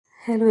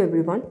Hello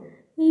everyone.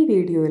 ഈ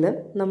വീഡിയോയിൽ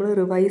നമ്മൾ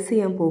റിവൈസ്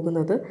ചെയ്യാൻ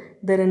പോകുന്നത്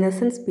the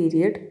റെനസൻസ്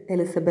period,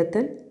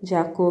 Elizabethan,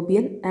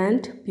 Jacobian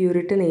and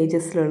Puritan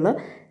ഏജസിലുള്ള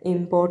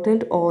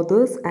important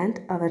authors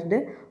and അവരുടെ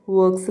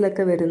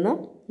വർക്ക്സിലൊക്കെ വരുന്ന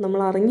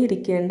നമ്മൾ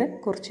അറിഞ്ഞിരിക്കേണ്ട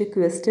കുറച്ച്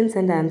ക്വസ്റ്റ്യൻസ്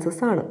ആൻഡ്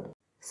ആൻസേഴ്സ് ആണ്.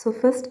 So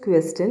first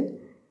question,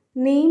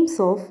 names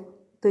of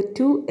the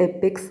two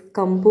epics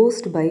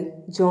composed by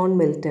John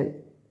Milton.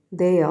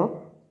 They are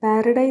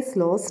Paradise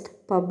Lost,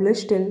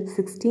 published in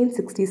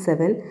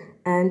 1667,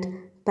 and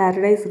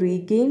Paradise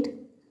Regained,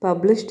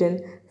 published in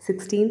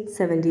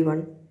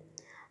 1671.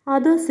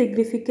 Other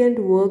significant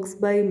works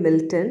by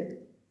Milton,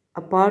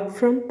 apart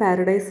from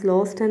Paradise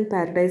Lost and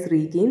Paradise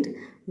Regained,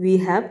 we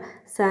have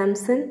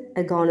Samson,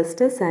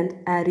 Agonistus, and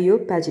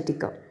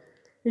Areopagitica.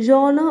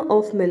 Genre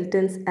of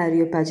Milton's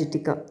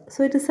Areopagitica. So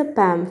it is a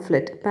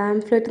pamphlet.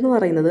 Pamphlet എന്ന്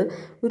പറയുന്നത്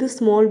ഒരു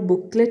small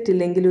booklet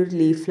ഇല്ലെങ്കിൽ ഒരു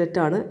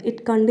leaflet ആണ്.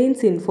 It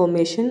contains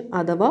information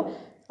അഥവാ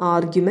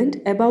argument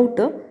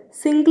about A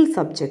single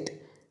subject.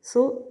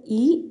 So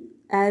ഈ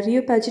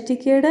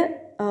ആരിയോപാജിറ്റിക്കയുടെ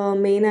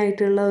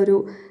മെയിനായിട്ടുള്ള ഒരു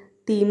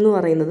തീം എന്ന്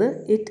പറയുന്നത്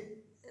it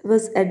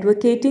was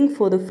advocating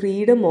for the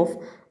freedom of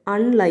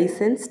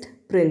unlicensed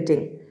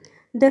printing.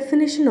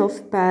 Definition of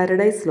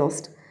paradise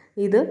lost.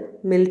 ഇത്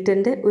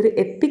മിൽട്ടൻ്റെ ഒരു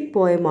EPIC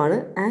പോയമാണ്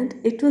and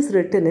it was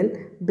written in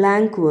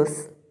blank verse.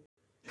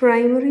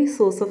 Primary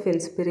source of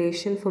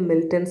inspiration four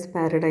Milton's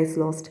paradise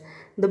lost.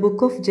 The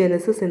book of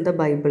Genesis in the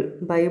Bible.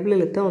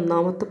 ബൈബിളിലത്തെ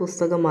ഒന്നാമത്തെ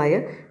പുസ്തകമായ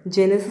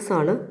Genesis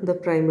ആണ്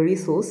the primary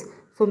source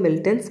for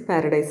Milton's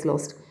Paradise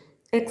Lost.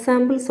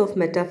 Examples of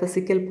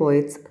metaphysical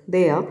poets,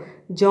 they are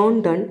John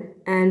Donne,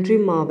 Andrew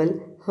Marvell,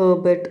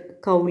 Herbert,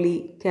 Cowley,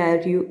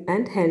 Carew,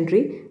 and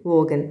Henry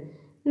Vaughan.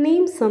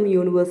 Name some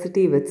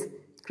university wits: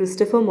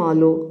 Christopher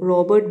Marlowe,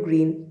 Robert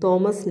Greene,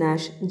 Thomas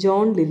Nash,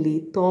 John Lilly,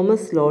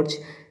 Thomas Lodge,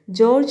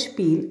 George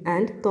Peele,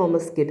 and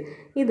Thomas Kidd.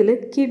 ഇതിൽ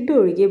kid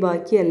ഒഴികെ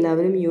ബാക്കി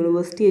എല്ലാവരും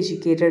university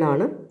educated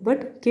ആണ്,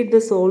 but kid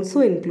was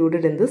also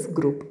included in this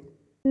group.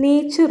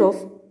 Nature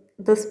of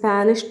the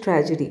Spanish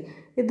tragedy.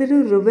 ഇതൊരു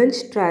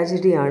revenge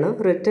ട്രാജഡിയാണ്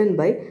written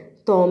by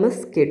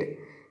Thomas kid.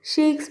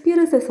 Shakespeare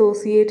is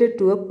associated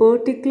to A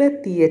particular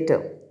theatre.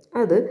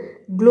 അത്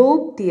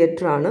globe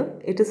theatre ആണ്.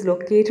 It is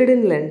located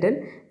in London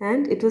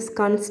and it was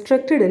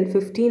constructed in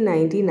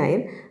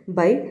 1599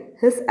 by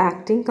his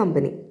acting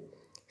company.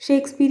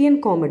 Shakespearean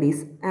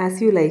comedies: as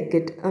you like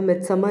it, A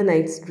midsummer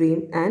nights dream,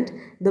 and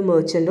the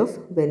merchant of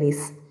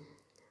Venice.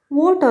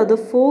 What are the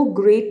four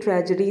great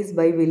tragedies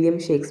by William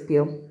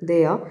Shakespeare? They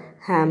are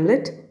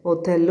Hamlet,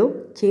 Othello,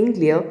 King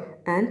Lear,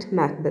 and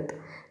Macbeth.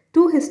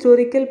 Two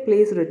historical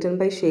plays written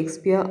by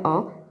Shakespeare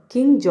are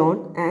King John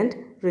and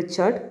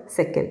Richard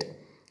II.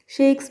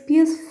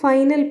 Shakespeare's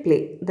final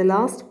play, the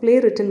last play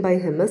written by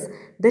him, is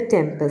The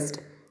Tempest.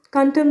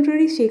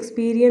 Contemporary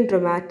Shakespearean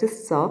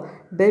dramatists are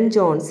Ben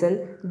Jonson,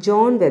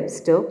 John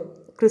Webster,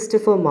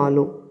 Christopher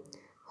Marlowe.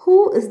 Who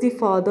is the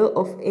father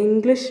of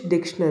English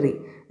dictionary?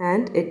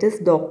 And it is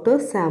Dr.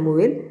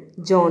 Samuel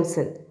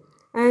Johnson.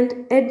 And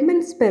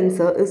Edmund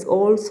Spenser is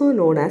also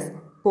known as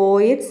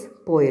poet's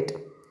poet.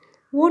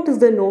 What is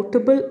the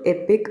notable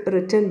epic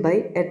written by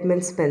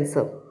Edmund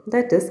Spenser?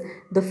 That is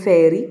The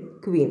Faerie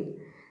Queene.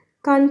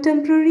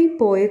 Contemporary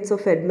poets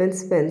of Edmund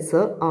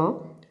Spenser are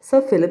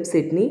Sir Philip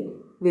Sidney,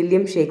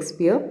 William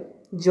Shakespeare,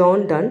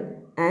 John Donne,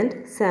 and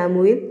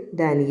Samuel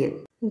Daniel.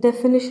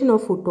 Definition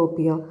of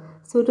Utopia.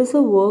 So it is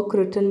a work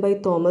written by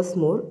Thomas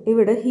More.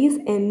 ഇവിടെ he is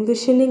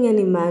envisioning an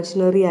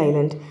imaginary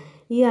island.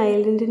 ഈ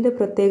ഐലൻഡിൻ്റെ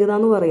പ്രത്യേകത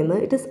എന്ന്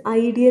പറയുന്നത് it is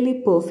ideally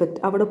perfect.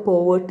 അവിടെ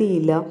poverty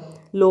ഇല്ല,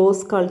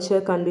 loss, culture,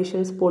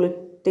 conditions,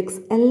 politics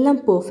എല്ലാം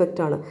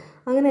perfect ആണ്.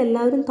 അങ്ങനെ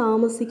എല്ലാവരും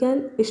താമസിക്കാൻ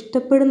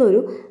ഇഷ്ടപ്പെടുന്ന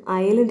ഒരു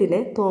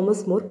ഐലൻഡിനെ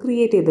തോമസ് മോർ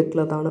ക്രിയേറ്റ്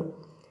ചെയ്തിട്ടുള്ളതാണ്.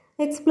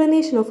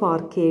 Explanation of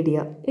Arcadia.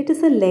 It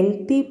is A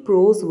lengthy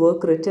pros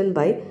work written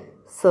bye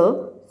sir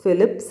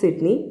Philip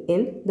Sydney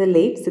in the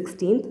late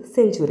 16th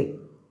century.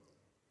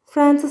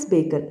 Francis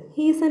Bacon.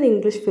 He is an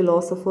English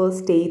philosopher,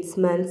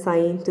 statesman,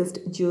 scientist,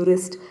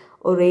 jurist,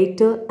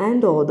 orator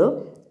and author,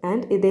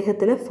 and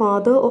ഇദ്ദേഹത്തിന്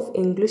father of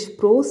English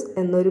പ്രോസ്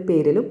എന്നൊരു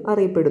പേരിലും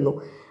അറിയപ്പെടുന്നു.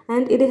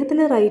 And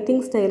ഇദ്ദേഹത്തിൻ്റെ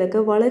writing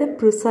സ്റ്റൈലൊക്കെ വളരെ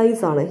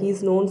precise ആണ്. He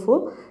is known for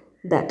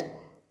that.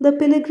 The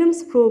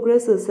പിലിഗ്രിംസ്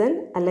progress is an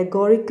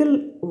അലഗോറിക്കൽ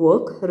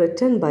work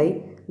written by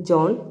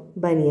John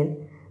banian.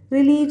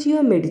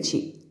 Religio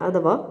മെഡിച്ചി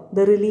അഥവാ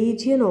the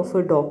religion of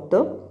A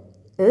doctor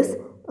is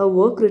A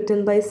work written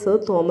bye sir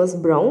Thomas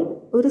brown.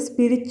 ഒരു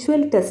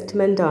spiritual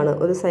testament ആണ്,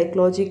 ഒരു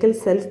psychological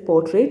self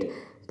portrait,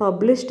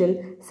 published in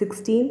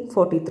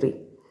 1643.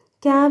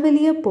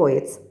 Cavalier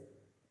poets.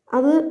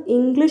 അത്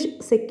English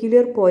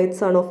secular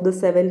poets ആണ് of the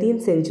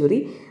 17th century.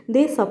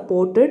 They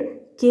supported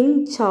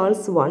king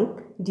Charles I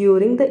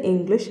during the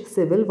English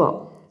civil വാർ.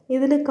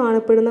 ഇതിൽ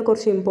കാണപ്പെടുന്ന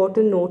കുറച്ച്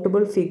important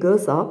notable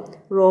figures ആ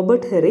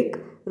Robert ഹെറിക്,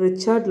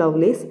 Richard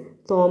Lovelace,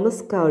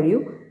 Thomas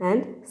കാര്യു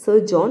and sir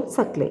John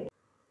suckling.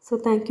 So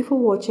thank you for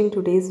watching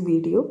today's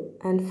video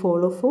and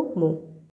follow for more.